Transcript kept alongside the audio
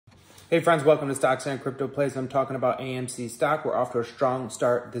Hey friends, welcome to Stocks and Crypto Plays. I'm talking about AMC stock. We're off to a strong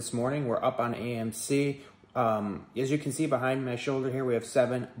start this morning. We're up on AMC. As you can see behind my shoulder here, we have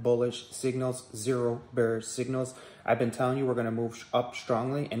 7 bullish signals, 0 bearish signals. I've been telling you we're going to move up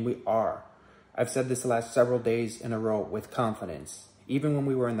strongly, and we are. I've said this the last several days in a row with confidence. Even when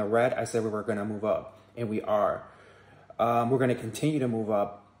we were in the red, I said we were going to move up, and we are. We're going to continue to move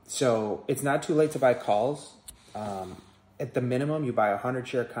up. So it's not too late to buy calls. At the minimum, you buy a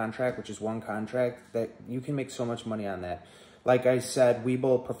 100-share contract, which is one contract, that you can make so much money on that. Like I said,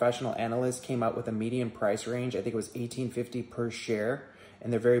 Webull Professional Analyst came out with a median price range. I think it was $18.50 per share,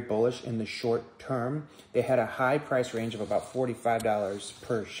 and they're very bullish in the short term. They had a high price range of about $45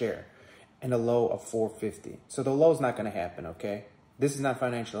 per share and a low of $4.50. So the low is not going to happen, okay? This is not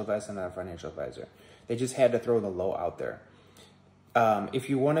financial advice. I'm not a financial advisor. They just had to throw the low out there. If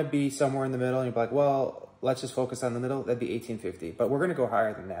you want to be somewhere in the middle and you're like, well, let's just focus on the middle, that'd be $18.50. But we're going to go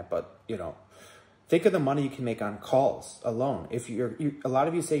higher than that. But, you know, think of the money you can make on calls alone. If a lot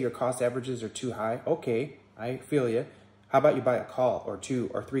of you say your cost averages are too high. Okay, I feel you. How about you buy a call or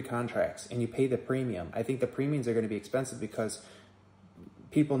 2 or 3 contracts and you pay the premium? I think the premiums are going to be expensive because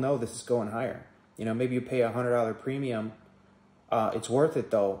people know this is going higher. You know, maybe you pay a $100 premium. It's worth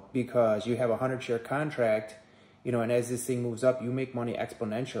it, though, because you have a 100-share contract, you know, and as this thing moves up, you make money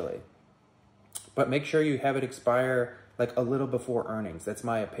exponentially. But make sure you have it expire like a little before earnings. That's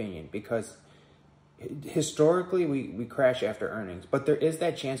my opinion, because historically we crash after earnings. But there is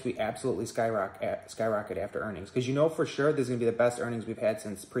that chance we absolutely skyrocket after earnings, because you know for sure this is going to be the best earnings we've had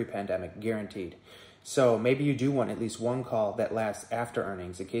since pre-pandemic, guaranteed. So maybe you do want at least one call that lasts after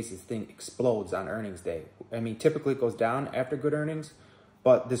earnings in case this thing explodes on earnings day. I mean, typically it goes down after good earnings,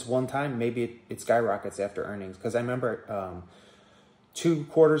 but this one time maybe it skyrockets after earnings. Because I remember 2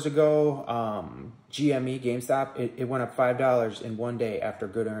 quarters ago, GME, GameStop, it went up $5 in one day after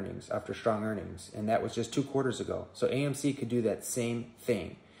good earnings, after strong earnings. And that was just 2 quarters ago. So AMC could do that same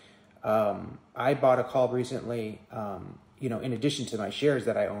thing. I bought a call recently, you know, in addition to my shares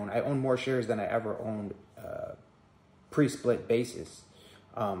that I own more shares than I ever owned pre-split basis.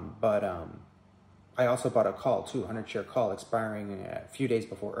 I also bought a call too, 100-share call expiring a few days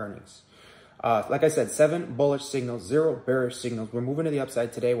before earnings. Like I said, 7 bullish signals, 0 bearish signals. We're moving to the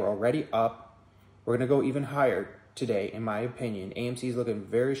upside today. We're already up. We're going to go even higher today, in my opinion. AMC is looking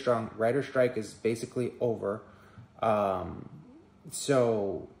very strong. Rider strike is basically over.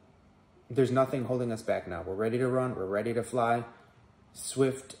 So there's nothing holding us back now. We're ready to run. We're ready to fly.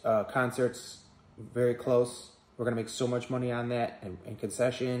 Swift concerts, very close. We're going to make so much money on that, and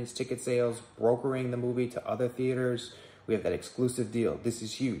concessions, ticket sales, brokering the movie to other theaters. We have that exclusive deal. This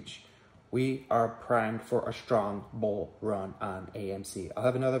is huge. We are primed for a strong bull run on AMC. I'll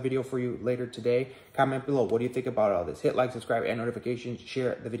have another video for you later today. Comment below. What do you think about all this? Hit like, subscribe, and notifications.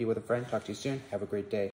 Share the video with a friend. Talk to you soon. Have a great day.